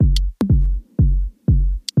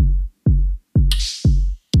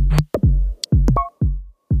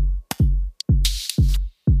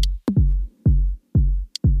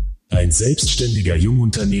Ein selbstständiger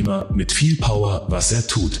Jungunternehmer mit viel Power, was er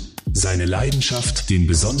tut. Seine Leidenschaft, den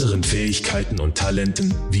besonderen Fähigkeiten und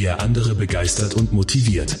Talenten, wie er andere begeistert und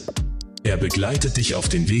motiviert. Er begleitet dich auf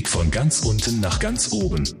den Weg von ganz unten nach ganz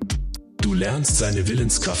oben. Du lernst seine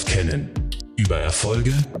Willenskraft kennen. Über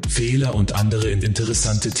Erfolge, Fehler und andere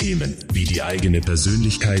interessante Themen, wie die eigene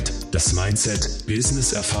Persönlichkeit, das Mindset,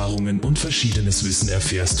 Business-Erfahrungen und verschiedenes Wissen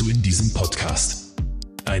erfährst du in diesem Podcast.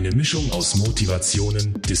 Eine Mischung aus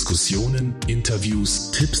Motivationen, Diskussionen,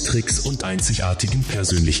 Interviews, Tipps, Tricks und einzigartigen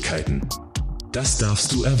Persönlichkeiten. Das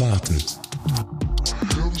darfst du erwarten.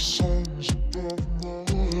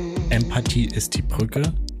 Empathie ist die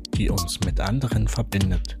Brücke, die uns mit anderen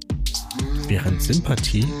verbindet. Während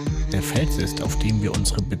Sympathie der Fels ist, auf dem wir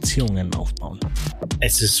unsere Beziehungen aufbauen.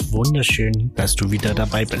 Es ist wunderschön, dass du wieder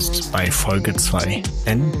dabei bist bei Folge 2.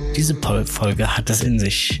 Denn diese Folge hat es in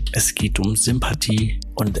sich. Es geht um Sympathie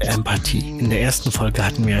und Empathie. In der ersten Folge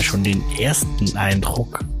hatten wir ja schon den ersten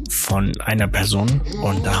Eindruck von einer Person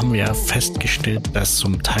und da haben wir festgestellt, dass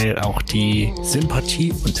zum Teil auch die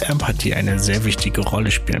Sympathie und Empathie eine sehr wichtige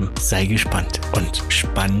Rolle spielen. Sei gespannt und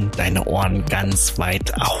spann deine Ohren ganz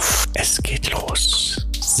weit auf. Es geht los.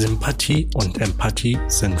 Sympathie und Empathie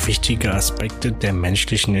sind wichtige Aspekte der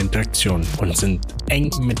menschlichen Interaktion und sind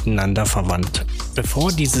eng miteinander verwandt.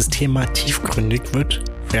 Bevor dieses Thema tiefgründig wird,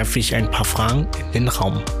 werfe ich ein paar Fragen in den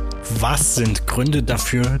Raum. Was sind Gründe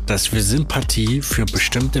dafür, dass wir Sympathie für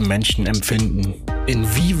bestimmte Menschen empfinden?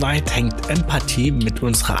 Inwieweit hängt Empathie mit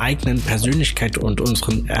unserer eigenen Persönlichkeit und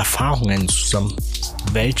unseren Erfahrungen zusammen?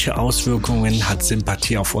 Welche Auswirkungen hat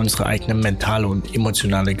Sympathie auf unsere eigene mentale und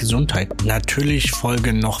emotionale Gesundheit? Natürlich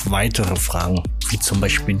folgen noch weitere Fragen, wie zum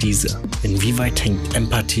Beispiel diese. Inwieweit hängt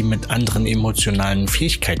Empathie mit anderen emotionalen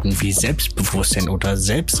Fähigkeiten wie Selbstbewusstsein oder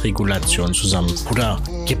Selbstregulation zusammen? Oder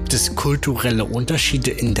gibt es kulturelle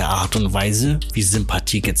Unterschiede in der Art und Weise, wie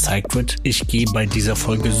Sympathie gezeigt wird? Ich gehe bei dieser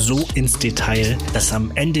Folge so ins Detail, dass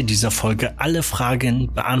am Ende dieser Folge alle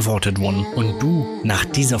Fragen beantwortet wurden und du nach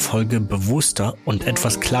dieser Folge bewusster und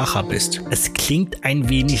etwas klarer bist. Es klingt ein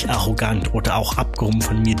wenig arrogant oder auch abgehoben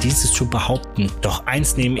von mir, dieses zu behaupten. Doch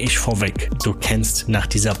eins nehme ich vorweg. Du kennst nach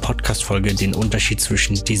dieser Podcast-Folge den Unterschied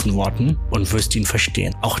zwischen diesen Worten und wirst ihn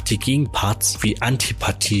verstehen. Auch die Gegenparts wie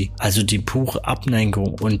Antipathie, also die pure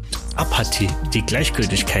Abneigung, und Apathie, die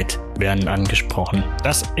Gleichgültigkeit, werden angesprochen.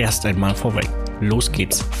 Das erst einmal vorweg. Los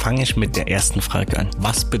geht's. Fange ich mit der ersten Frage an.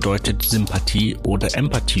 Was bedeutet Sympathie oder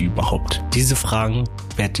Empathie überhaupt? Diese Fragen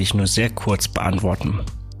werde ich nur sehr kurz beantworten.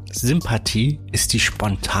 Sympathie ist die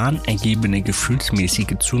spontan ergebene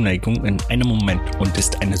gefühlsmäßige Zuneigung in einem Moment und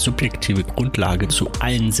ist eine subjektive Grundlage zu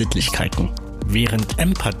allen Sittlichkeiten. Während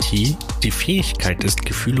Empathie die Fähigkeit ist,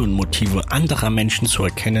 Gefühle und Motive anderer Menschen zu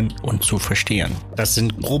erkennen und zu verstehen. Das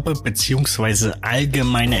sind grobe bzw.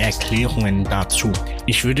 allgemeine Erklärungen dazu.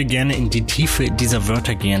 Ich würde gerne in die Tiefe dieser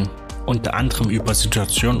Wörter gehen, unter anderem über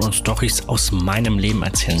Situationen und Storys aus meinem Leben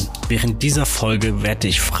erzählen. Während dieser Folge werde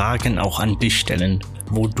ich Fragen auch an dich stellen,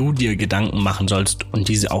 wo du dir Gedanken machen sollst und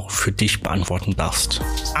diese auch für dich beantworten darfst.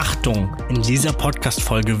 Achtung! In dieser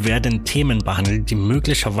Podcast-Folge werden Themen behandelt, die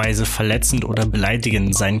möglicherweise verletzend oder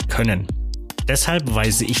beleidigend sein können. Deshalb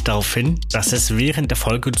weise ich darauf hin, dass es während der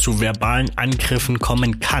Folge zu verbalen Angriffen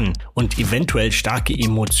kommen kann und eventuell starke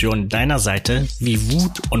Emotionen deiner Seite wie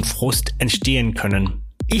Wut und Frust entstehen können.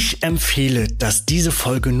 Ich empfehle, dass diese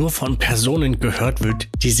Folge nur von Personen gehört wird,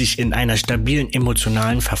 die sich in einer stabilen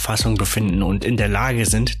emotionalen Verfassung befinden und in der Lage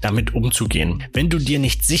sind, damit umzugehen. Wenn du dir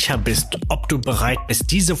nicht sicher bist, ob du bereit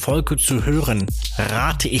bist, diese Folge zu hören,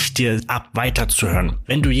 rate ich dir ab, weiterzuhören.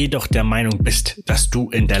 Wenn du jedoch der Meinung bist, dass du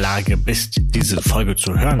in der Lage bist, diese Folge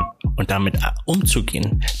zu hören und damit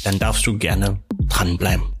umzugehen, dann darfst du gerne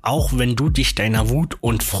dranbleiben. Auch wenn du dich deiner Wut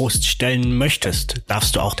und Frust stellen möchtest,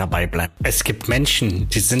 darfst du auch dabei bleiben. Es gibt Menschen,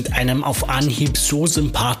 die sind einem auf Anhieb so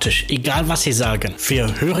sympathisch, egal was sie sagen.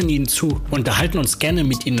 Wir hören ihnen zu, unterhalten uns gerne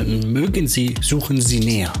mit ihnen, mögen sie, suchen sie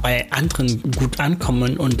näher. Bei anderen gut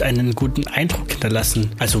ankommen und einen guten Eindruck hinterlassen.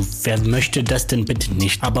 Also wer möchte das denn bitte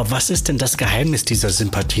nicht? Aber was ist denn das Geheimnis dieser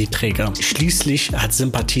Sympathieträger? Schließlich hat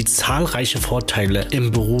Sympathie zahlreiche Vorteile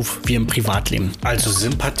im Beruf wie im Privatleben. Also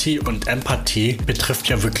Sympathie und Empathie betrifft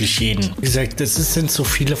ja wirklich jeden. Wie gesagt, es sind so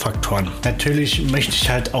viele Faktoren. Natürlich möchte ich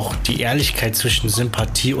halt auch die Ehrlichkeit zwischen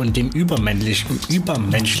Sympathie und dem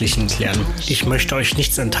Übermenschlichen klären. Ich möchte euch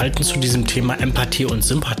nichts enthalten zu diesem Thema Empathie und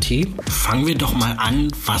Sympathie. Fangen wir doch mal an,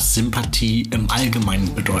 was Sympathie im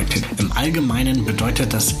Allgemeinen bedeutet. Im Allgemeinen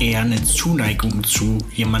bedeutet das eher eine Zuneigung zu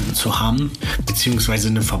jemandem zu haben, beziehungsweise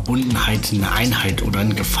eine Verbundenheit, eine Einheit oder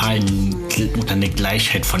ein Gefallen oder eine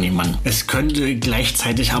Gleichheit von jemandem. Es könnte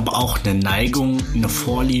gleichzeitig aber auch eine Neigung Neigung, eine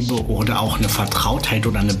Vorliebe oder auch eine Vertrautheit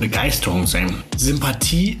oder eine Begeisterung sein.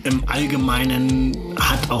 Sympathie im Allgemeinen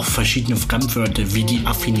hat auch verschiedene Fremdwörter wie die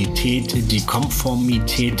Affinität, die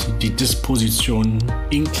Konformität, die Disposition,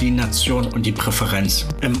 Inklination und die Präferenz.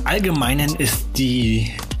 Im Allgemeinen ist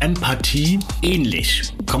die Empathie ähnlich.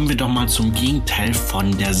 Kommen wir doch mal zum Gegenteil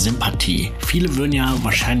von der Sympathie. Viele würden ja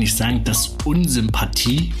wahrscheinlich sagen, dass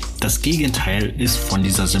Unsympathie das Gegenteil ist von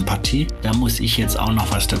dieser Sympathie. Da muss ich jetzt auch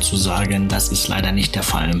noch was dazu sagen. Das ist leider nicht der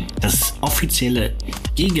Fall. Das offizielle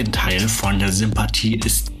Gegenteil von der Sympathie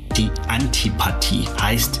ist die Antipathie,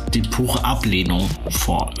 heißt die pure Ablehnung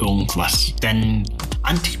vor irgendwas. Denn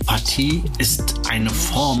Antipathie ist eine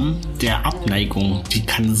Form der Abneigung, die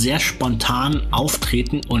kann sehr spontan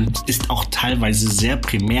auftreten und ist auch teilweise sehr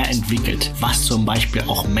primär entwickelt, was zum Beispiel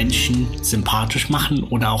auch Menschen sympathisch machen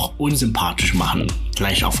oder auch unsympathisch machen,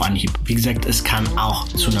 gleich auf Anhieb. Wie gesagt, es kann auch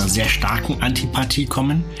zu einer sehr starken Antipathie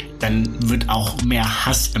kommen, dann wird auch mehr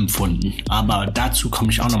Hass empfunden. Aber dazu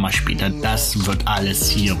komme ich auch nochmal später. Das wird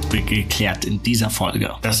alles hier geklärt in dieser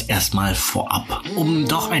Folge. Das erstmal vorab. Um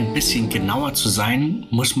doch ein bisschen genauer zu sein,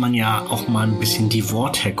 muss man ja auch mal ein bisschen die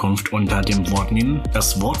Wortherkunft unter dem Wort nehmen.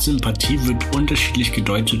 Das Wort Sympathie wird unterschiedlich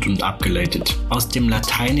gedeutet und abgeleitet. Aus dem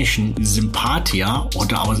lateinischen Sympathia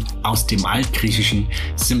oder aus dem altgriechischen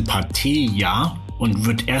Sympatheia und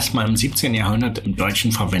wird erstmal im 17. Jahrhundert im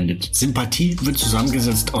Deutschen verwendet. Sympathie wird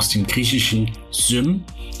zusammengesetzt aus dem griechischen Sym,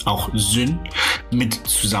 auch Syn, mit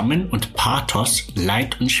zusammen und Pathos,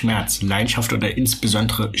 Leid und Schmerz, Leidenschaft oder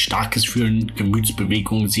insbesondere starkes Fühlen,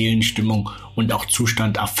 Gemütsbewegung, Seelenstimmung und auch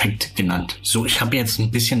Zustand, Affekt genannt. So, ich habe jetzt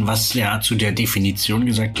ein bisschen was ja zu der Definition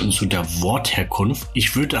gesagt und zu der Wortherkunft.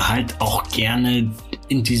 Ich würde halt auch gerne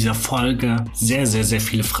in dieser Folge sehr, sehr, sehr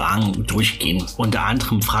viele Fragen durchgehen. Unter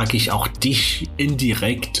anderem frage ich auch dich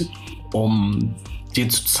indirekt, um dir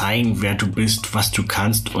zu zeigen, wer du bist, was du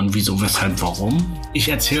kannst und wieso, weshalb, warum. Ich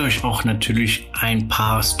erzähle euch auch natürlich ein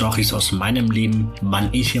paar Storys aus meinem Leben, wann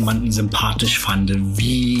ich jemanden sympathisch fand,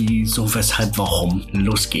 wieso, weshalb, warum.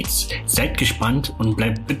 Los geht's. Seid gespannt und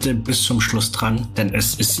bleibt bitte bis zum Schluss dran, denn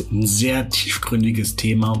es ist ein sehr tiefgründiges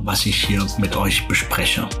Thema, was ich hier mit euch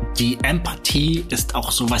bespreche. Die Empathie ist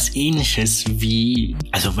auch sowas Ähnliches wie,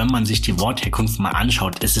 also wenn man sich die Wortherkunft mal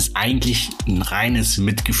anschaut, ist es eigentlich ein reines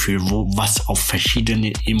Mitgefühl, was auf verschiedene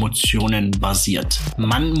Emotionen basiert.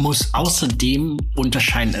 Man muss außerdem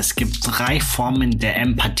unterscheiden, es gibt 3 Formen der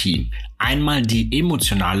Empathie. Einmal die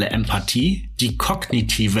emotionale Empathie, die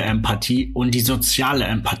kognitive Empathie und die soziale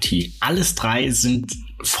Empathie. Alles 3 sind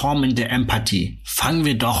Formen der Empathie. Fangen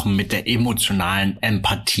wir doch mit der emotionalen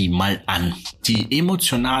Empathie mal an. Die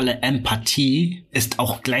emotionale Empathie ist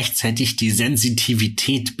auch gleichzeitig die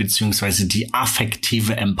Sensitivität bzw. die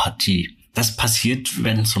affektive Empathie. Das passiert,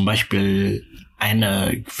 wenn zum Beispiel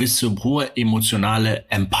eine gewisse hohe emotionale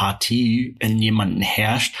Empathie in jemanden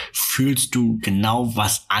herrscht, fühlst du genau,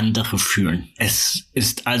 was andere fühlen. Es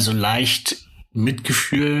ist also leicht,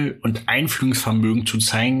 Mitgefühl und Einfühlungsvermögen zu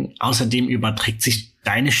zeigen. Außerdem überträgt sich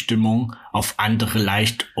deine Stimmung auf andere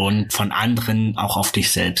leicht und von anderen auch auf dich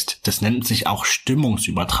selbst. Das nennt sich auch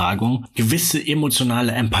Stimmungsübertragung. Gewisse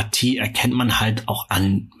emotionale Empathie erkennt man halt auch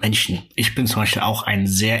an Menschen. Ich bin zum Beispiel auch ein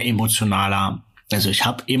sehr emotionaler, also ich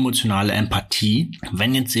habe emotionale Empathie.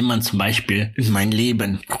 Wenn jetzt jemand zum Beispiel in mein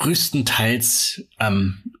Leben größtenteils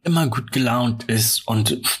immer gut gelaunt ist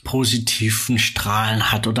und positiven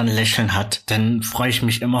Strahlen hat oder ein Lächeln hat, dann freue ich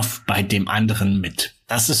mich immer bei dem anderen mit.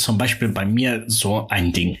 Das ist zum Beispiel bei mir so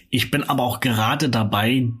ein Ding. Ich bin aber auch gerade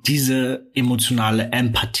dabei, diese emotionale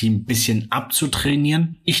Empathie ein bisschen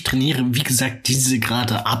abzutrainieren. Ich trainiere, wie gesagt, diese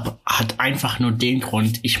gerade ab. Hat einfach nur den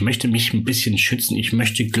Grund, ich möchte mich ein bisschen schützen. Ich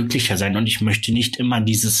möchte glücklicher sein und ich möchte nicht immer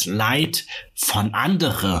dieses Leid von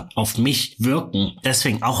anderen auf mich wirken.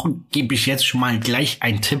 Deswegen auch gebe ich jetzt schon mal gleich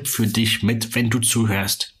einen Tipp für dich mit, wenn du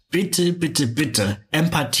zuhörst. Bitte, bitte, bitte.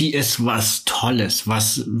 Empathie ist was Tolles,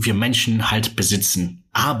 was wir Menschen halt besitzen.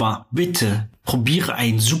 Aber bitte probiere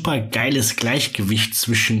ein super geiles Gleichgewicht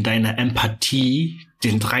zwischen deiner Empathie,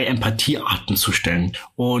 den 3 Empathiearten zu stellen.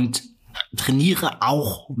 Und trainiere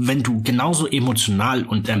auch, wenn du genauso emotional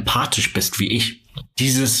und empathisch bist wie ich,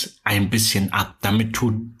 dieses ein bisschen ab. Damit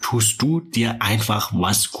tust du dir einfach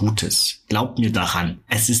was Gutes. Glaub mir daran.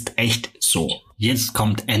 Es ist echt so. Jetzt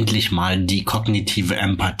kommt endlich mal die kognitive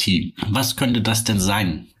Empathie. Was könnte das denn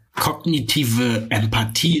sein? Kognitive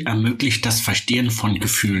Empathie ermöglicht das Verstehen von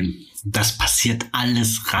Gefühlen. Das passiert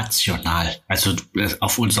alles rational, also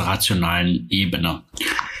auf unserer rationalen Ebene.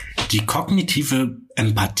 Die kognitive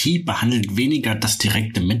Empathie behandelt weniger das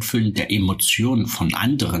direkte Mitfühlen der Emotionen von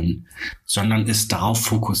anderen, sondern ist darauf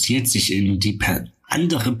fokussiert, sich in die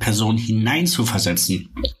andere Person hineinzuversetzen.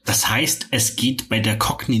 Das heißt, es geht bei der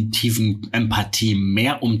kognitiven Empathie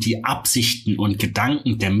mehr um die Absichten und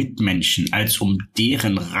Gedanken der Mitmenschen als um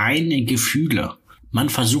deren reine Gefühle. Man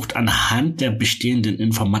versucht anhand der bestehenden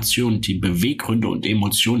Informationen die Beweggründe und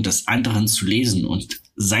Emotionen des anderen zu lesen und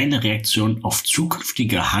seine Reaktion auf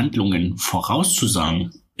zukünftige Handlungen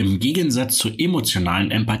vorauszusagen. Im Gegensatz zur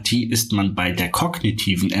emotionalen Empathie ist man bei der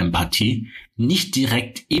kognitiven Empathie nicht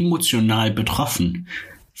direkt emotional betroffen.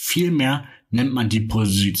 Vielmehr nimmt man die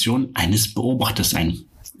Position eines Beobachters ein.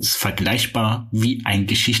 Ist vergleichbar wie ein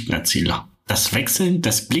Geschichtenerzähler. Das Wechseln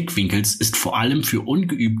des Blickwinkels ist vor allem für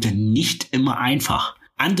Ungeübte nicht immer einfach.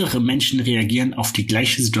 Andere Menschen reagieren auf die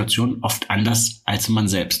gleiche Situation oft anders als man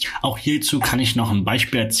selbst. Auch hierzu kann ich noch ein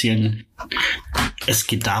Beispiel erzählen. Es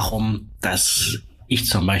geht darum, dass ich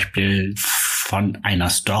zum Beispiel von einer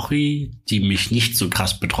Story, die mich nicht so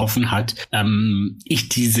krass betroffen hat, ich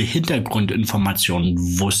diese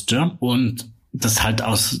Hintergrundinformationen wusste und das halt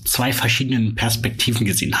aus 2 verschiedenen Perspektiven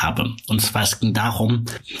gesehen habe. Und zwar es ging darum,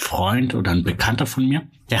 ein Freund oder ein Bekannter von mir,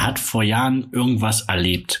 der hat vor Jahren irgendwas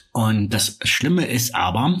erlebt. Und das Schlimme ist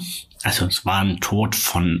aber, also es war ein Tod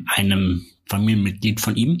von einem Familienmitglied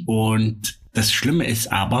von ihm und das Schlimme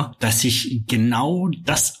ist aber, dass ich genau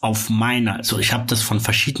das ich habe das von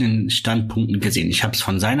verschiedenen Standpunkten gesehen. Ich habe es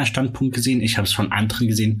von seiner Standpunkt gesehen, ich habe es von anderen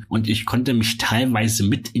gesehen und ich konnte mich teilweise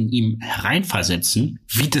mit in ihm hereinversetzen,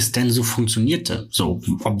 wie das denn so funktionierte. So,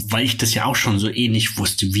 weil ich das ja auch schon so ähnlich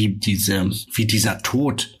wusste, wie dieser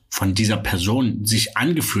Tod von dieser Person sich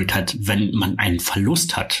angefühlt hat, wenn man einen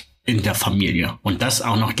Verlust hat in der Familie und das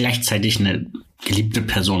auch noch gleichzeitig eine geliebte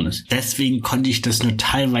Person ist. Deswegen konnte ich das nur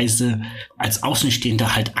teilweise als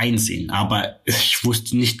Außenstehender halt einsehen, aber ich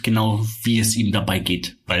wusste nicht genau, wie es ihm dabei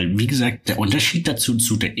geht. Weil, wie gesagt, der Unterschied dazu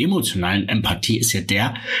zu der emotionalen Empathie ist ja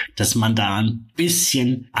der, dass man da ein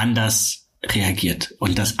bisschen anders reagiert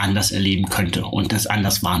und das anders erleben könnte und das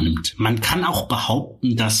anders wahrnimmt. Man kann auch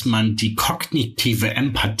behaupten, dass man die kognitive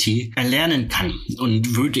Empathie erlernen kann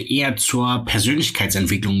und würde eher zur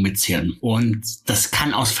Persönlichkeitsentwicklung mitzählen. Und das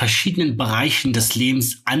kann aus verschiedenen Bereichen des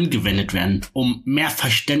Lebens angewendet werden, um mehr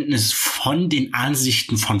Verständnis von den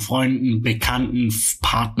Ansichten von Freunden, Bekannten,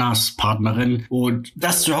 Partners, Partnerinnen. Und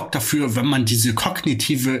das sorgt dafür, wenn man diese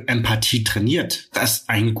kognitive Empathie trainiert, dass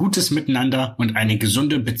ein gutes Miteinander und eine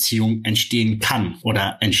gesunde Beziehung entstehen kann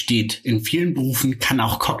oder entsteht. In vielen Berufen kann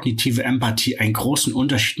auch kognitive Empathie einen großen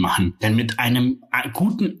Unterschied machen. Denn mit einem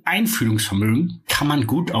guten Einfühlungsvermögen kann man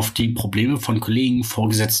gut auf die Probleme von Kollegen,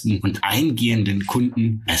 Vorgesetzten und eingehenden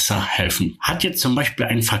Kunden besser helfen. Hat jetzt zum Beispiel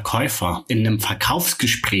ein Verkäufer in einem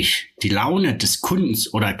Verkaufsgespräch die Laune des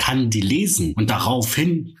Kundens oder kann die lesen und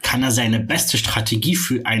daraufhin kann er seine beste Strategie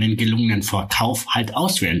für einen gelungenen Verkauf halt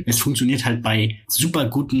auswählen. Es funktioniert halt bei super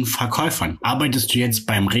guten Verkäufern. Arbeitest du jetzt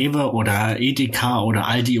beim Rewe oder Edeka oder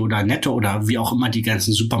Aldi oder Netto oder wie auch immer die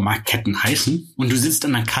ganzen Supermarktketten heißen und du sitzt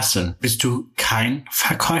an der Kasse, bist du kein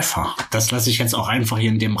Verkäufer. Das lasse ich jetzt auch einfach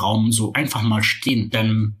hier in dem Raum so einfach mal stehen,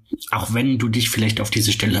 denn auch wenn du dich vielleicht auf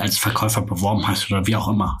diese Stelle als Verkäufer beworben hast oder wie auch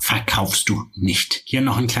immer, verkaufst du nicht. Hier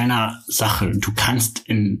noch eine kleine Sache. Du kannst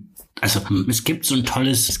es gibt so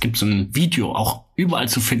ein Video auch überall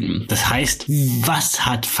zu finden. Das heißt, was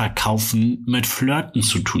hat Verkaufen mit Flirten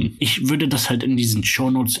zu tun? Ich würde das halt in diesen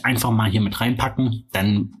Shownotes einfach mal hier mit reinpacken.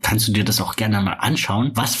 Dann kannst du dir das auch gerne mal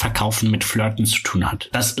anschauen, was Verkaufen mit Flirten zu tun hat.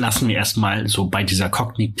 Das lassen wir erstmal so bei dieser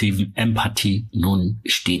kognitiven Empathie nun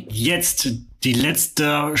stehen. Jetzt die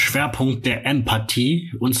letzte Schwerpunkt der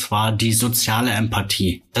Empathie, und zwar die soziale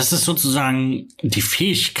Empathie. Das ist sozusagen die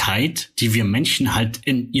Fähigkeit, die wir Menschen halt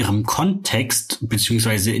in ihrem Kontext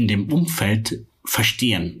beziehungsweise in dem Umfeld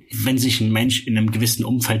verstehen. Wenn sich ein Mensch in einem gewissen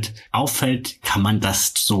Umfeld auffällt, kann man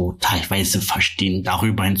das so teilweise verstehen,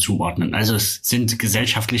 darüber hinzuordnen. Also es sind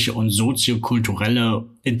gesellschaftliche und soziokulturelle,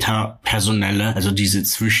 interpersonelle, also diese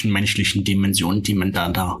zwischenmenschlichen Dimensionen, die man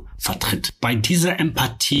da vertritt. Bei dieser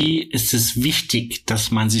Empathie ist es wichtig,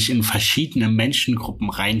 dass man sich in verschiedene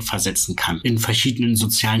Menschengruppen reinversetzen kann, in verschiedenen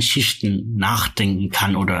sozialen Schichten nachdenken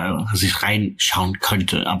kann oder sich reinschauen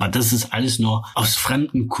könnte. Aber das ist alles nur aus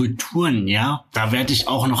fremden Kulturen, ja. Da werde ich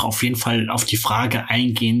auch noch auf jeden Fall auf die Frage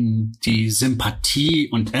eingehen, die Sympathie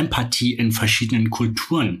und Empathie in verschiedenen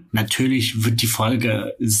Kulturen. Natürlich wird die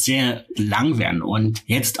Folge sehr lang werden und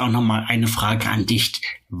jetzt auch nochmal eine Frage an dich.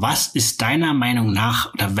 Was ist deiner Meinung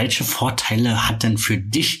nach oder welche Vorteile hat denn für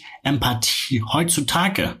dich Empathie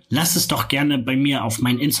heutzutage? Lass es doch gerne bei mir auf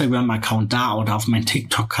meinen Instagram-Account da oder auf meinen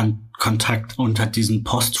TikTok-Account Kontakt unter diesem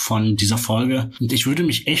Post von dieser Folge. Und ich würde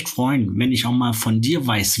mich echt freuen, wenn ich auch mal von dir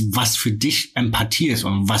weiß, was für dich Empathie ist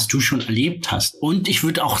und was du schon erlebt hast. Und ich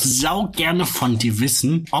würde auch sau gerne von dir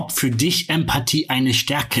wissen, ob für dich Empathie eine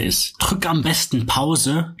Stärke ist. Drück am besten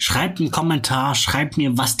Pause, schreib einen Kommentar, schreib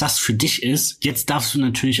mir, was das für dich ist. Jetzt darfst du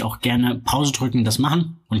natürlich auch gerne Pause drücken, das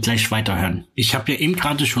machen und gleich weiterhören. Ich habe ja eben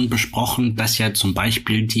gerade schon besprochen, dass ja zum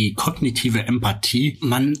Beispiel die kognitive Empathie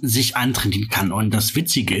man sich antrainieren kann. Und das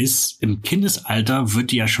Witzige ist, im Kindesalter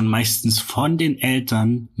wird die ja schon meistens von den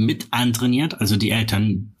Eltern mit antrainiert. Also die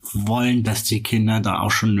Eltern wollen, dass die Kinder da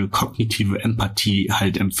auch schon eine kognitive Empathie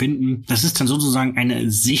halt empfinden. Das ist dann sozusagen eine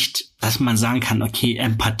Sicht, dass man sagen kann, okay,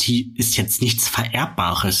 Empathie ist jetzt nichts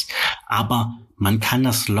Vererbbares, aber man kann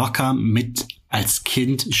das locker mit als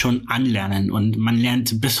Kind schon anlernen und man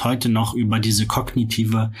lernt bis heute noch über diese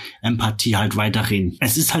kognitive Empathie halt weiterreden.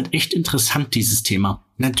 Es ist halt echt interessant, dieses Thema.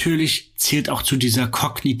 Natürlich zählt auch zu dieser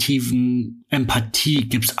kognitiven Empathie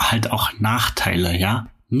gibt's halt auch Nachteile, ja.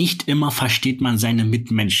 Nicht immer versteht man seine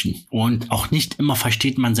Mitmenschen und auch nicht immer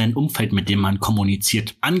versteht man sein Umfeld, mit dem man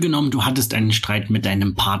kommuniziert. Angenommen, du hattest einen Streit mit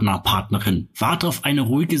deinem Partner, Partnerin. Warte auf eine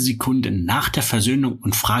ruhige Sekunde nach der Versöhnung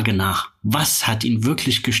und frage nach. Was hat ihn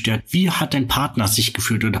wirklich gestört? Wie hat dein Partner sich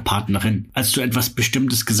gefühlt oder Partnerin, als du etwas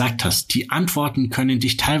Bestimmtes gesagt hast? Die Antworten können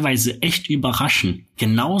dich teilweise echt überraschen.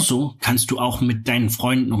 Genauso kannst du auch mit deinen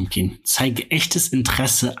Freunden umgehen. Zeige echtes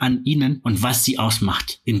Interesse an ihnen und was sie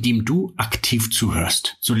ausmacht, indem du aktiv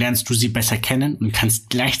zuhörst. So lernst du sie besser kennen und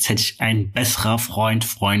kannst gleichzeitig ein besserer Freund,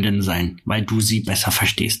 Freundin sein, weil du sie besser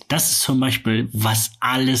verstehst. Das ist zum Beispiel, was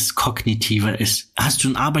alles Kognitive ist. Hast du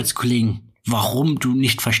einen Arbeitskollegen, warum du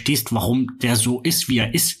nicht verstehst, warum der so ist, wie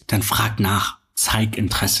er ist, dann frag nach. Zeig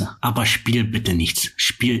Interesse. Aber spiel bitte nichts.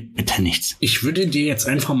 Spiel bitte nichts. Ich würde dir jetzt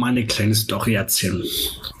einfach mal eine kleine Story erzählen.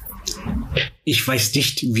 Ich weiß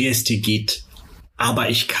nicht, wie es dir geht, aber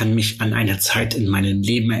ich kann mich an eine Zeit in meinem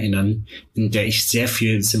Leben erinnern, in der ich sehr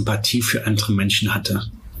viel Sympathie für andere Menschen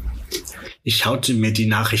hatte. Ich schaute mir die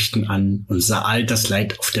Nachrichten an und sah all das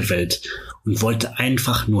Leid auf der Welt und wollte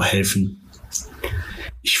einfach nur helfen.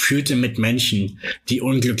 Ich fühlte mit Menschen, die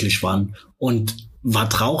unglücklich waren und war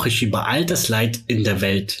traurig über all das Leid in der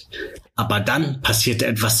Welt. Aber dann passierte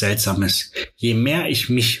etwas Seltsames. Je mehr ich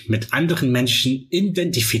mich mit anderen Menschen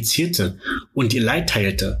identifizierte und ihr Leid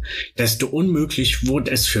teilte, desto unmöglich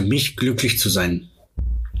wurde es für mich, glücklich zu sein.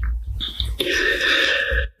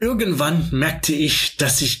 Irgendwann merkte ich,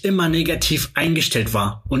 dass ich immer negativ eingestellt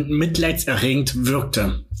war und mitleidserregend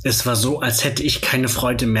wirkte. Es war so, als hätte ich keine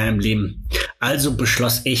Freude mehr im Leben. Also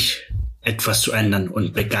beschloss ich, etwas zu ändern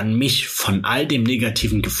und begann mich von all dem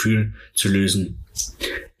negativen Gefühl zu lösen.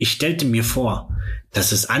 Ich stellte mir vor,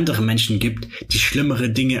 dass es andere Menschen gibt, die schlimmere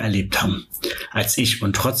Dinge erlebt haben als ich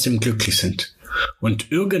und trotzdem glücklich sind.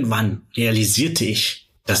 Und irgendwann realisierte ich,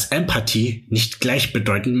 dass Empathie nicht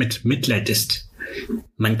gleichbedeutend mit Mitleid ist.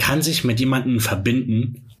 Man kann sich mit jemandem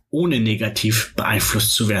verbinden, ohne negativ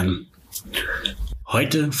beeinflusst zu werden.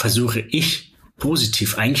 Heute versuche ich,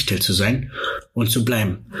 positiv eingestellt zu sein und zu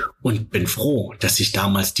bleiben und bin froh, dass ich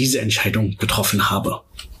damals diese Entscheidung getroffen habe.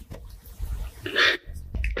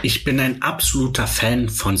 Ich bin ein absoluter Fan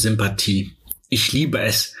von Sympathie. Ich liebe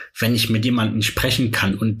es, wenn ich mit jemandem sprechen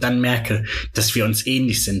kann und dann merke, dass wir uns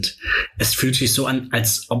ähnlich sind. Es fühlt sich so an,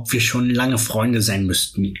 als ob wir schon lange Freunde sein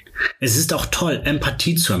müssten. Es ist auch toll,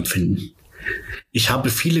 Empathie zu empfinden. Ich habe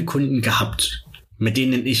viele Kunden gehabt, mit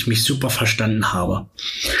denen ich mich super verstanden habe.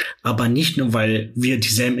 Aber nicht nur, weil wir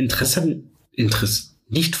dieselben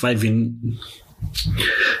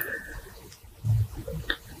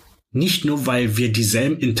Nicht nur, weil wir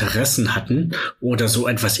dieselben Interessen hatten oder so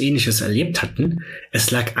etwas Ähnliches erlebt hatten,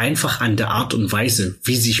 es lag einfach an der Art und Weise,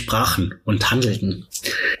 wie sie sprachen und handelten.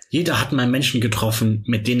 Jeder hat mal Menschen getroffen,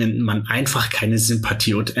 mit denen man einfach keine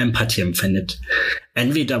Sympathie und Empathie empfindet.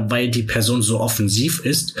 Entweder weil die Person so offensiv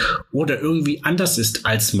ist oder irgendwie anders ist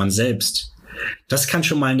als man selbst. Das kann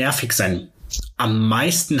schon mal nervig sein. Am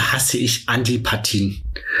meisten hasse ich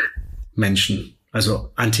Menschen,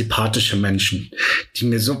 also antipathische Menschen, die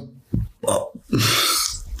mir so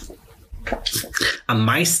Am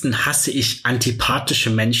meisten hasse ich antipathische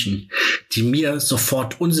Menschen, die mir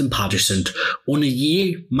sofort unsympathisch sind, ohne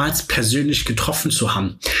jemals persönlich getroffen zu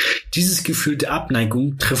haben. Dieses Gefühl der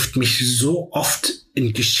Abneigung trifft mich so oft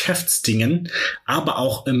in Geschäftsdingen, aber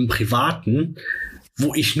auch im Privaten,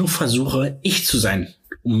 wo ich nur versuche, ich zu sein,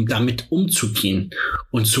 um damit umzugehen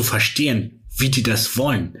und zu verstehen, wie die das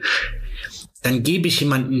wollen. Dann gebe ich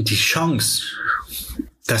jemandem die Chance,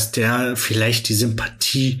 dass der vielleicht die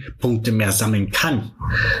Sympathiepunkte mehr sammeln kann.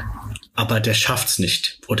 Aber der schafft's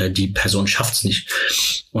nicht oder die Person schafft's nicht.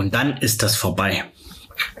 Und dann ist das vorbei.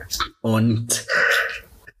 Und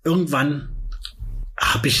irgendwann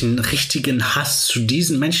habe ich einen richtigen Hass zu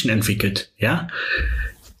diesen Menschen entwickelt, ja.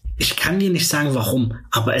 Ich kann dir nicht sagen, warum,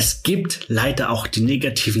 aber es gibt leider auch die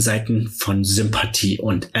negativen Seiten von Sympathie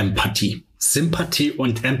und Empathie. Sympathie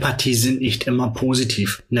und Empathie sind nicht immer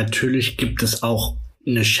positiv. Natürlich gibt es auch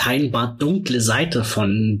eine scheinbar dunkle Seite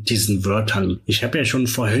von diesen Wörtern. Ich habe ja schon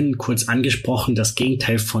vorhin kurz angesprochen, das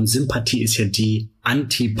Gegenteil von Sympathie ist ja die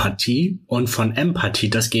Antipathie und von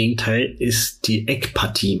Empathie das Gegenteil ist die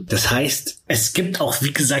Ekpathie. Das heißt, es gibt auch,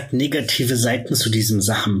 wie gesagt, negative Seiten zu diesen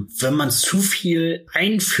Sachen. Wenn man zu viel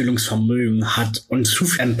Einfühlungsvermögen hat und zu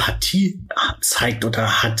viel Empathie zeigt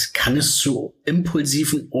oder hat, kann es zu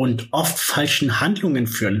impulsiven und oft falschen Handlungen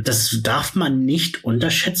führen. Das darf man nicht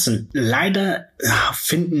unterschätzen. Leider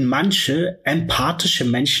finden manche empathische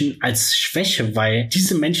Menschen als Schwäche, weil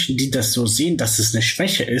diese Menschen, die das so sehen, dass es eine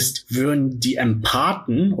Schwäche ist, würden die Empathen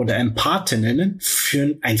oder Empathinnen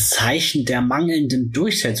für ein Zeichen der mangelnden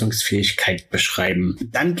Durchsetzungsfähigkeit beschreiben.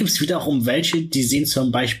 Dann gibt es wiederum welche, die sehen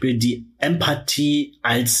zum Beispiel die Empathie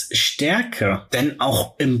als Stärke, denn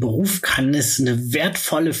auch im Beruf kann es eine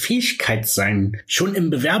wertvolle Fähigkeit sein. Schon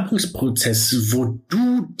im Bewerbungsprozess, wo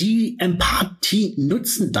du die Empathie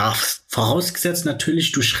nutzen darfst, vorausgesetzt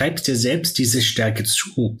natürlich, du schreibst dir selbst diese Stärke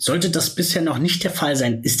zu. Sollte das bisher noch nicht der Fall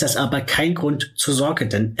sein, ist das aber kein Grund zur Sorge,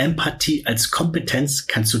 denn Empathie als Kompetenz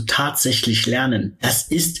kannst du tatsächlich lernen. Das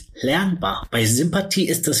ist lernbar. Bei Sympathie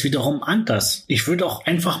ist das wiederum anders. Ich würde auch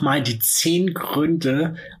einfach mal die 10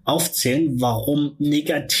 Gründe aufzählen, warum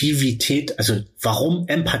Negativität, also warum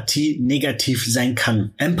Empathie negativ sein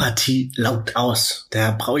kann. Empathie laugt aus.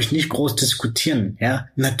 Da brauche ich nicht groß diskutieren. Ja,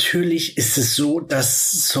 natürlich ist es so,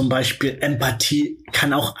 dass zum Beispiel Empathie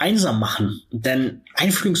kann auch einsam machen, denn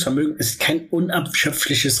Einfühlungsvermögen ist kein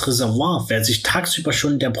unabschöpfliches Reservoir. Wer sich tagsüber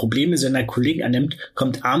schon der Probleme seiner Kollegen annimmt,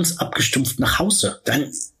 kommt abends abgestumpft nach Hause. Dann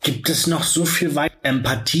gibt es noch so viel weiter.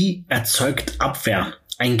 Empathie erzeugt Abwehr.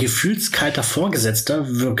 Ein gefühlskalter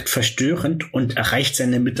Vorgesetzter wirkt verstörend und erreicht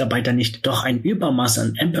seine Mitarbeiter nicht. Doch ein Übermaß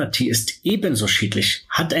an Empathie ist ebenso schädlich.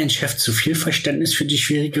 Hat ein Chef zu viel Verständnis für die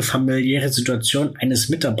schwierige familiäre Situation eines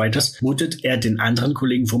Mitarbeiters, mutet er den anderen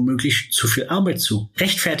Kollegen womöglich zu viel Arbeit zu.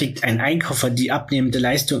 Rechtfertigt ein Einkäufer die abnehmende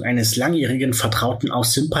Leistung eines langjährigen Vertrauten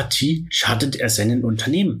aus Sympathie, schadet er seinem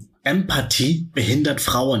Unternehmen. Empathie behindert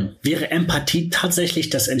Frauen. Wäre Empathie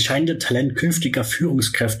tatsächlich das entscheidende Talent künftiger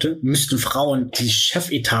Führungskräfte, müssten Frauen die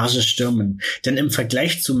Chefetage stürmen. Denn im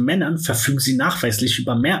Vergleich zu Männern verfügen sie nachweislich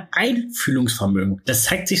über mehr Einfühlungsvermögen. Das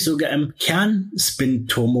zeigt sich sogar im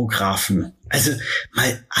Kernspintomographen. Also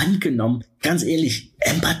mal angenommen, ganz ehrlich,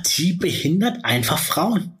 Empathie behindert einfach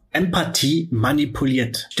Frauen. Empathie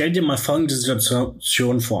manipuliert. Stell dir mal folgende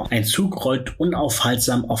Situation vor. Ein Zug rollt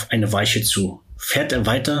unaufhaltsam auf eine Weiche zu. Fährt er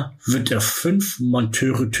weiter, wird er 5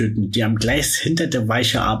 Monteure töten, die am Gleis hinter der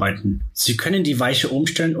Weiche arbeiten. Sie können die Weiche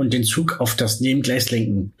umstellen und den Zug auf das Nebengleis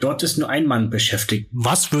lenken. Dort ist nur ein Mann beschäftigt.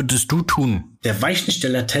 Was würdest du tun? Der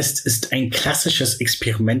Weichenstellertest ist ein klassisches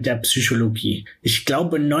Experiment der Psychologie. Ich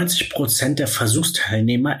glaube, 90% der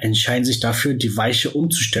Versuchsteilnehmer entscheiden sich dafür, die Weiche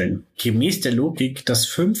umzustellen. Gemäß der Logik, dass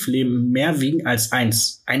 5 Leben mehr wiegen als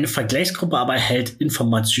 1. Eine Vergleichsgruppe aber erhält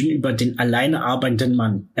Informationen über den alleine arbeitenden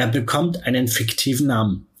Mann. Er bekommt einen fiktiven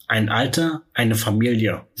Namen. Ein Alter, eine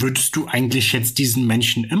Familie. Würdest du eigentlich jetzt diesen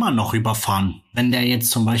Menschen immer noch überfahren? Wenn der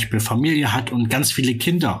jetzt zum Beispiel Familie hat und ganz viele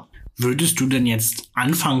Kinder, würdest du denn jetzt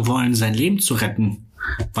anfangen wollen, sein Leben zu retten,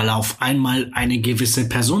 weil er auf einmal eine gewisse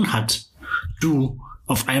Person hat? Du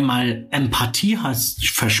auf einmal Empathie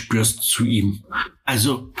verspürst zu ihm.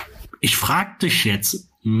 Also, ich frage dich jetzt,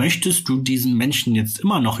 möchtest du diesen Menschen jetzt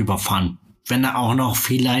immer noch überfahren, wenn er auch noch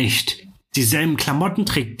vielleicht dieselben Klamotten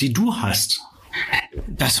trägt, die du hast?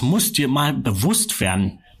 Das muss dir mal bewusst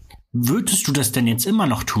werden. Würdest du das denn jetzt immer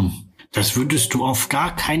noch tun? Das würdest du auf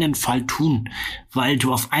gar keinen Fall tun, weil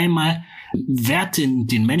du auf einmal Werte in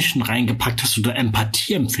den Menschen reingepackt hast oder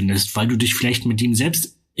Empathie empfindest, weil du dich vielleicht mit ihm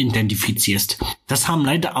selbst identifizierst. Das haben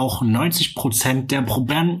leider auch 90% der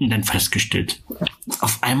Probanden dann festgestellt.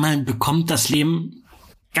 Auf einmal bekommt das Leben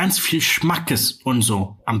ganz viel Schmackes und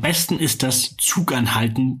so. Am besten ist das Zug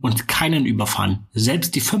anhalten und keinen überfahren.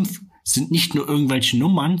 Selbst die 5 sind nicht nur irgendwelche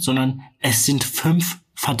Nummern, sondern es sind 5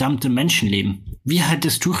 verdammte Menschenleben. Wie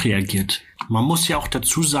hättest du reagiert? Man muss ja auch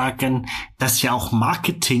dazu sagen, dass ja auch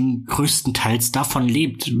Marketing größtenteils davon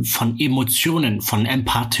lebt, von Emotionen, von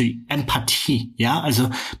Empathie. Ja, also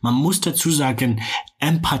man muss dazu sagen,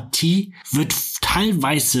 Empathie wird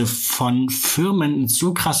teilweise von Firmen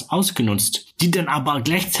so krass ausgenutzt, die dann aber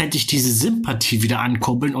gleichzeitig diese Sympathie wieder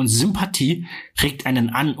ankurbeln und Sympathie regt einen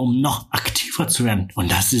an, um noch aktiver zu werden.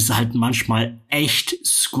 Und das ist halt manchmal echt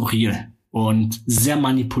skurril. und sehr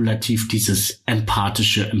manipulativ, dieses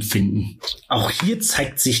empathische Empfinden. Auch hier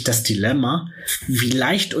zeigt sich das Dilemma, wie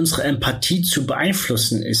leicht unsere Empathie zu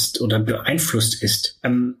beeinflussen ist oder beeinflusst ist.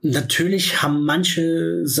 Natürlich haben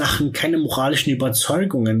manche Sachen keine moralischen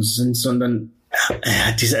Überzeugungen sind, sondern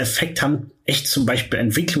dieser Effekt haben echt zum Beispiel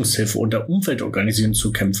Entwicklungshilfe oder Umweltorganisationen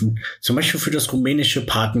zu kämpfen. Zum Beispiel für das rumänische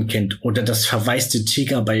Patenkind oder das verwaiste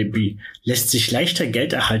Tigerbaby lässt sich leichter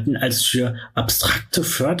Geld erhalten als für abstrakte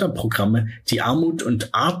Förderprogramme, die Armut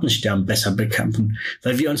und Artensterben besser bekämpfen,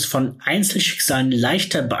 weil wir uns von Einzelschicksalen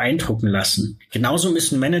leichter beeindrucken lassen. Genauso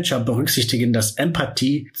müssen Manager berücksichtigen, dass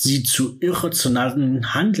Empathie sie zu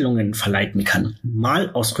irrationalen Handlungen verleiten kann. Mal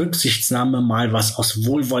aus Rücksichtnahme, mal was aus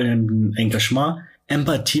wohlwollendem Engagement.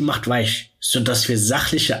 Empathie macht weich, sodass wir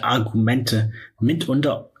sachliche Argumente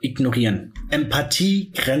mitunter ignorieren.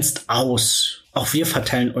 Empathie grenzt aus. Auch wir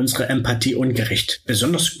verteilen unsere Empathie ungerecht.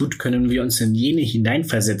 Besonders gut können wir uns in jene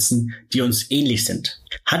hineinversetzen, die uns ähnlich sind.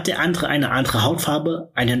 Hat der andere eine andere Hautfarbe,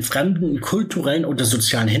 einen fremden kulturellen oder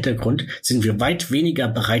sozialen Hintergrund, sind wir weit weniger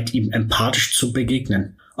bereit, ihm empathisch zu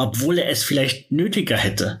begegnen, obwohl er es vielleicht nötiger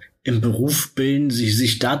hätte. Im Beruf bilden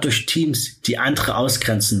sich dadurch Teams, die andere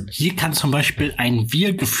ausgrenzen. Hier kann zum Beispiel ein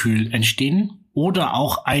Wir-Gefühl entstehen oder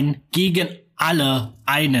auch ein gegen alle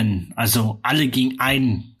einen, also alle gegen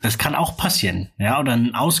einen. Das kann auch passieren, ja, oder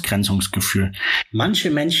ein Ausgrenzungsgefühl.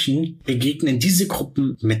 Manche Menschen begegnen diese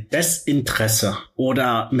Gruppen mit Desinteresse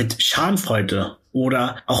oder mit Schadenfreude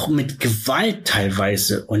oder auch mit Gewalt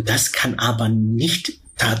teilweise. Und das kann aber nicht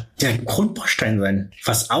der Grundbaustein sein.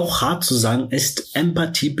 Was auch hart zu sagen ist,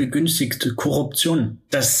 Empathie begünstigt Korruption.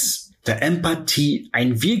 Dass der Empathie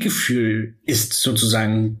ein Wir-Gefühl ist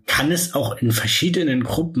sozusagen, kann es auch in verschiedenen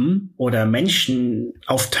Gruppen oder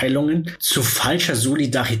Menschenaufteilungen zu falscher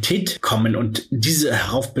Solidarität kommen und diese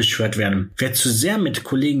heraufbeschwört werden. Wer zu sehr mit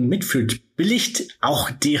Kollegen mitfühlt, billigt auch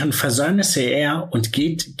deren Versäumnisse eher und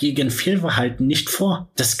geht gegen Fehlverhalten nicht vor.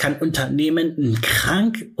 Das kann Unternehmen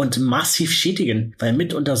krank und massiv schädigen, weil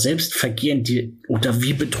mitunter Selbstvergehen oder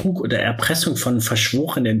wie Betrug oder Erpressung von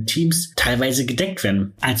verschworenen Teams teilweise gedeckt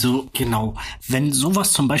werden. Also genau, wenn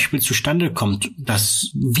sowas zum Beispiel zustande kommt, dass,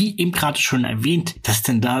 wie eben gerade schon erwähnt, dass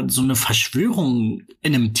denn da so eine Verschwörung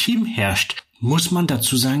in einem Team herrscht, muss man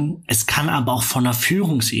dazu sagen, es kann aber auch von der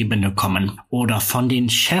Führungsebene kommen oder von den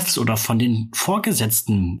Chefs oder von den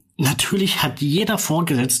Vorgesetzten. Natürlich hat jeder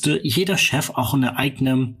Vorgesetzte, jeder Chef auch einen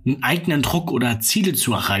eigenen Druck oder Ziele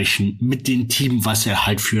zu erreichen mit dem Team, was er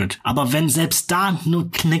halt führt. Aber wenn selbst da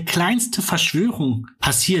nur eine kleinste Verschwörung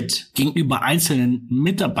passiert gegenüber einzelnen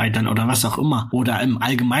Mitarbeitern oder was auch immer oder im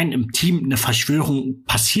Allgemeinen im Team eine Verschwörung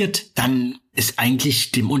passiert, dann ist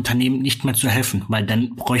eigentlich dem Unternehmen nicht mehr zu helfen, weil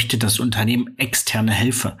dann bräuchte das Unternehmen externe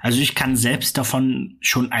Hilfe. Also ich kann selbst davon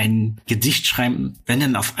schon ein Gedicht schreiben, wenn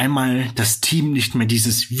dann auf einmal das Team nicht mehr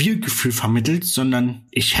dieses Wir-Gefühl vermittelt, sondern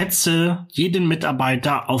ich hetze jeden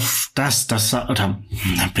Mitarbeiter auf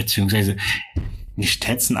beziehungsweise nicht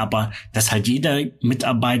hetzen, aber dass halt jeder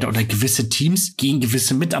Mitarbeiter oder gewisse Teams gegen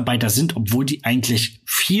gewisse Mitarbeiter sind, obwohl die eigentlich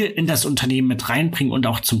viel in das Unternehmen mit reinbringen und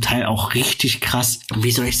auch zum Teil auch richtig krass,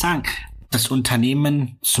 wie soll ich sagen, das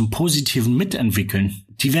Unternehmen zum Positiven mitentwickeln.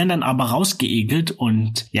 Die werden dann aber rausgeegelt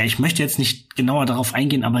und ja, ich möchte jetzt nicht genauer darauf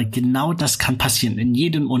eingehen, aber genau das kann passieren in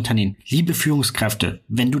jedem Unternehmen. Liebe Führungskräfte,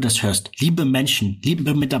 wenn du das hörst, liebe Menschen,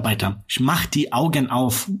 liebe Mitarbeiter, mach die Augen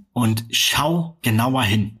auf und schau genauer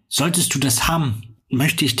hin. Solltest du das haben,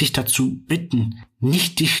 möchte ich dich dazu bitten,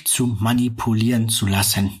 nicht dich zu manipulieren zu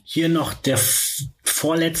lassen. Hier noch der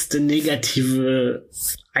vorletzte negative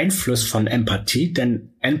Einfluss von Empathie,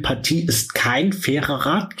 denn Empathie ist kein fairer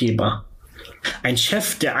Ratgeber. Ein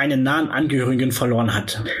Chef, der einen nahen Angehörigen verloren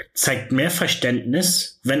hat, zeigt mehr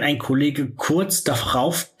Verständnis, wenn ein Kollege kurz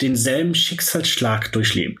darauf denselben Schicksalsschlag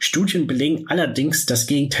durchlebt. Studien belegen allerdings das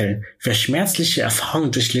Gegenteil. Wer schmerzliche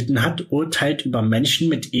Erfahrungen durchlitten hat, urteilt über Menschen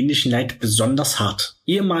mit ähnlichem Leid besonders hart.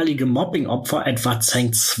 Ehemalige Mobbingopfer etwa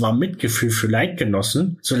zeigen zwar Mitgefühl für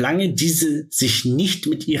Leidgenossen, solange diese sich nicht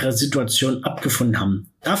mit ihrer Situation abgefunden haben.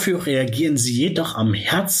 Dafür reagieren sie jedoch am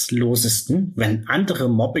herzlosesten, wenn andere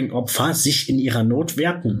Mobbingopfer sich in ihrer Not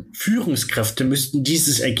wehrten. Führungskräfte müssten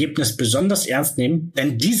dieses Ergebnis besonders ernst nehmen,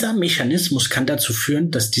 denn dieser Mechanismus kann dazu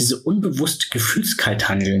führen, dass diese unbewusst gefühlskalt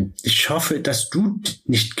handeln. Ich hoffe, dass du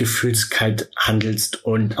nicht gefühlskalt handelst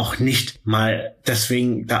und auch nicht mal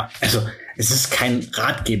deswegen es ist kein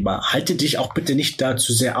Ratgeber. Halte dich auch bitte nicht da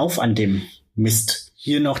zu sehr auf an dem Mist.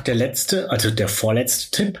 Hier noch der vorletzte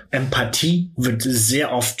Tipp. Empathie wird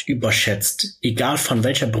sehr oft überschätzt, egal von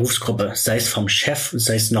welcher Berufsgruppe, sei es vom Chef,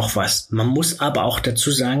 sei es noch was. Man muss aber auch dazu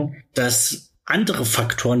sagen, dass andere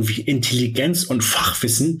Faktoren wie Intelligenz und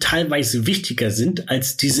Fachwissen teilweise wichtiger sind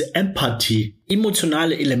als diese Empathie.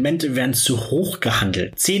 Emotionale Elemente werden zu hoch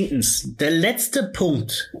gehandelt. 10. Der letzte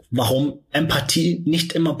Punkt, warum Empathie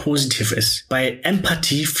nicht immer positiv ist. Bei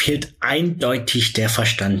Empathie fehlt eindeutig der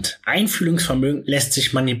Verstand. Einfühlungsvermögen lässt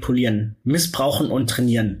sich manipulieren, missbrauchen und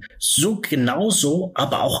trainieren. So genauso,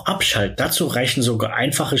 aber auch abschalten. Dazu reichen sogar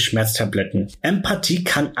einfache Schmerztabletten. Empathie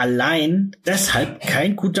kann allein deshalb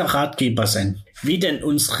kein guter Ratgeber sein. Weder in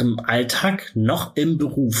unserem Alltag noch im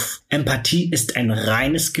Beruf. Empathie ist ein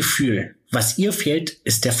reines Gefühl. Was ihr fehlt,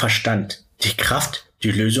 ist der Verstand, die Kraft,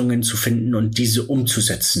 die Lösungen zu finden und diese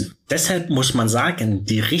umzusetzen. Deshalb muss man sagen,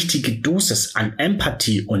 die richtige Dosis an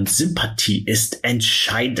Empathie und Sympathie ist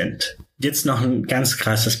entscheidend. Jetzt noch ein ganz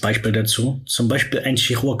krasses Beispiel dazu. Zum Beispiel ein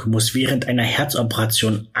Chirurg muss während einer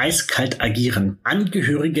Herzoperation eiskalt agieren,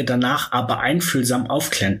 Angehörige danach aber einfühlsam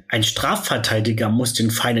aufklären. Ein Strafverteidiger muss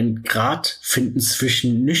den feinen Grat finden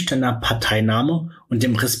zwischen nüchterner Parteinahme und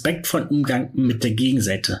dem respektvollen Umgang mit der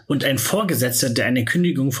Gegenseite. Und ein Vorgesetzter, der eine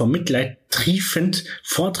Kündigung vor Mitleid triefend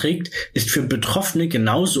vorträgt, ist für Betroffene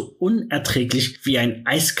genauso unerträglich wie ein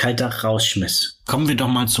eiskalter Rausschmiss. Kommen wir doch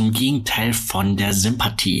mal zum Gegenteil von der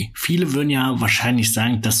Sympathie. Viele würden ja wahrscheinlich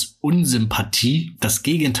sagen, dass Unsympathie das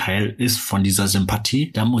Gegenteil ist von dieser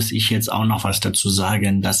Sympathie. Da muss ich jetzt auch noch was dazu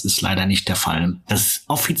sagen. Das ist leider nicht der Fall. Das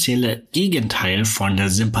offizielle Gegenteil von der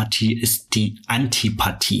Sympathie ist die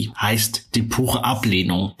Antipathie. Heißt die pure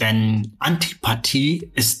Ablehnung. Denn Antipathie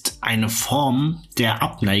ist eine Form der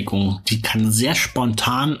Abneigung. Die kann sehr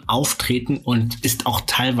spontan auftreten und ist auch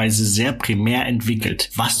teilweise sehr primär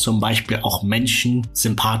entwickelt. Was zum Beispiel auch Menschen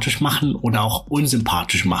sympathisch machen oder auch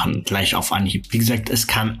unsympathisch machen, gleich auf Anhieb. Wie gesagt, es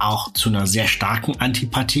kann auch zu einer sehr starken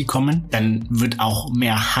Antipathie kommen, dann wird auch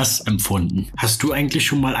mehr Hass empfunden. Hast du eigentlich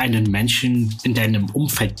schon mal einen Menschen in deinem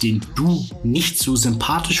Umfeld, den du nicht so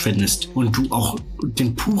sympathisch findest und du auch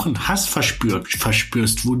den puren Hass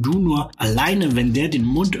verspürst, wo du nur alleine, wenn der den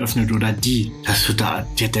Mund öffnet oder die, dass du da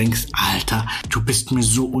dir denkst, Alter, du bist mir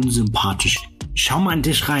so unsympathisch. Schau mal in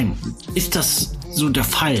dich rein. Ist das so der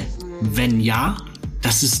Fall? Wenn ja,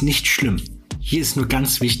 das ist nicht schlimm. Hier ist nur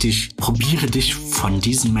ganz wichtig, probiere dich von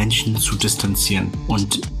diesen Menschen zu distanzieren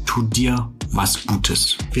und tu dir was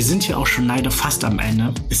Gutes. Wir sind hier auch schon leider fast am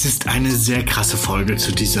Ende. Es ist eine sehr krasse Folge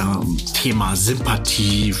zu diesem Thema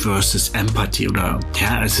Sympathie versus Empathie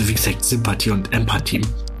also wie gesagt Sympathie und Empathie.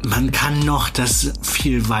 Man kann noch das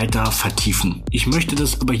viel weiter vertiefen. Ich möchte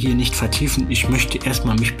das aber hier nicht vertiefen. Ich möchte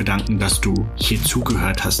erstmal mich bedanken, dass du hier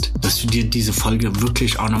zugehört hast, dass du dir diese Folge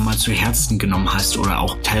wirklich auch nochmal zu Herzen genommen hast oder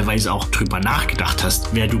auch teilweise auch drüber nachgedacht hast,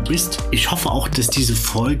 wer du bist. Ich hoffe auch, dass diese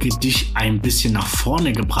Folge dich ein bisschen nach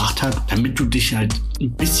vorne gebracht hat, damit du dich halt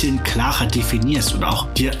ein bisschen klarer definierst oder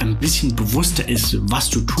auch dir ein bisschen bewusster ist, was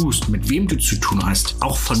du tust, mit wem du zu tun hast.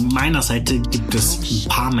 Auch von meiner Seite gibt es ein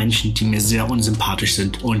paar Menschen, die mir sehr unsympathisch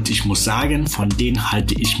sind. Und ich muss sagen, von denen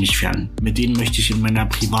halte ich mich fern. Mit denen möchte ich in meiner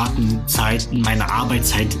privaten Zeit, in meiner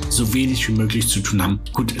Arbeitszeit so wenig wie möglich zu tun haben.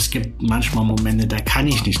 Gut, es gibt manchmal Momente, da kann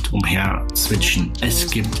ich nicht umher switchen. Es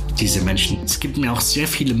gibt diese Menschen. Es gibt mir auch sehr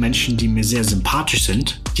viele Menschen, die mir sehr sympathisch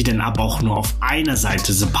sind, die dann aber auch nur auf einer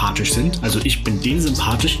Seite sympathisch sind. Also ich bin denen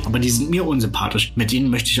sympathisch, aber die sind mir unsympathisch. Mit denen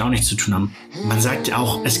möchte ich auch nichts zu tun haben. Man sagt ja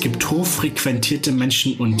auch, es gibt hochfrequentierte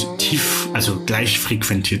Menschen und gleich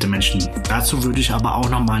frequentierte Menschen. Dazu würde ich aber auch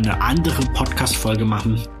noch mal eine andere Podcast-Folge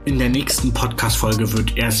machen. In der nächsten Podcast-Folge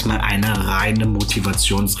wird erstmal eine reine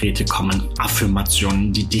Motivationsrede kommen.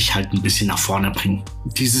 Affirmationen, die dich halt ein bisschen nach vorne bringen.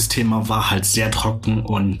 Dieses Thema war halt sehr trocken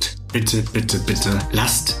und bitte, bitte, bitte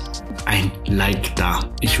lasst ein Like da.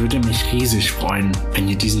 Ich würde mich riesig freuen, wenn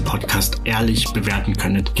ihr diesen Podcast ehrlich bewerten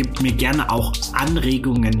könntet. Gebt mir gerne auch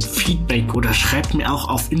Anregungen, Feedback oder schreibt mir auch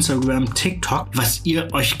auf Instagram, TikTok, was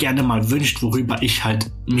ihr euch gerne mal wünscht, worüber ich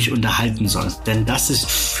halt mich unterhalten soll. Denn das ist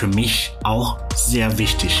für mich auch sehr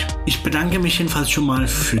wichtig. Ich bedanke mich jedenfalls schon mal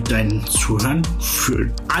für dein Zuhören,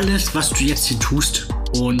 für alles, was du jetzt hier tust.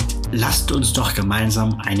 Und lasst uns doch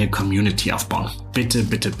gemeinsam eine Community aufbauen. Bitte,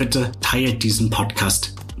 bitte, bitte teilt diesen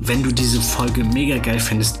Podcast. Wenn du diese Folge mega geil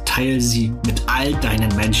findest, teile sie mit all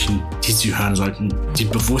deinen Menschen, die sie hören sollten, die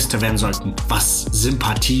bewusster werden sollten, was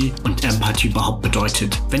Sympathie und Empathie überhaupt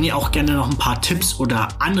bedeutet. Wenn ihr auch gerne noch ein paar Tipps oder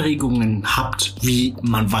Anregungen habt, wie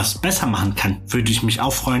man was besser machen kann, würde ich mich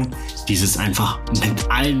auch freuen, dieses einfach mit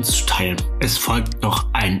allen zu teilen. Es folgt noch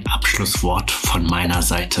ein Abschlusswort von meiner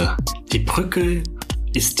Seite. Die Brücke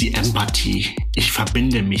ist die Empathie. Ich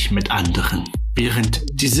verbinde mich mit anderen. Während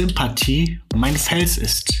die Sympathie mein Fels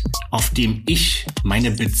ist, auf dem ich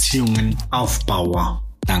meine Beziehungen aufbaue.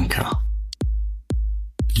 Danke.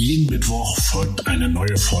 Jeden Mittwoch folgt eine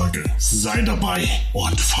neue Folge. Sei dabei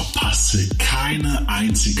und verpasse keine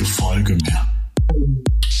einzige Folge mehr.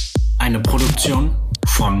 Eine Produktion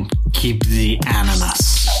von Keep the Ananas.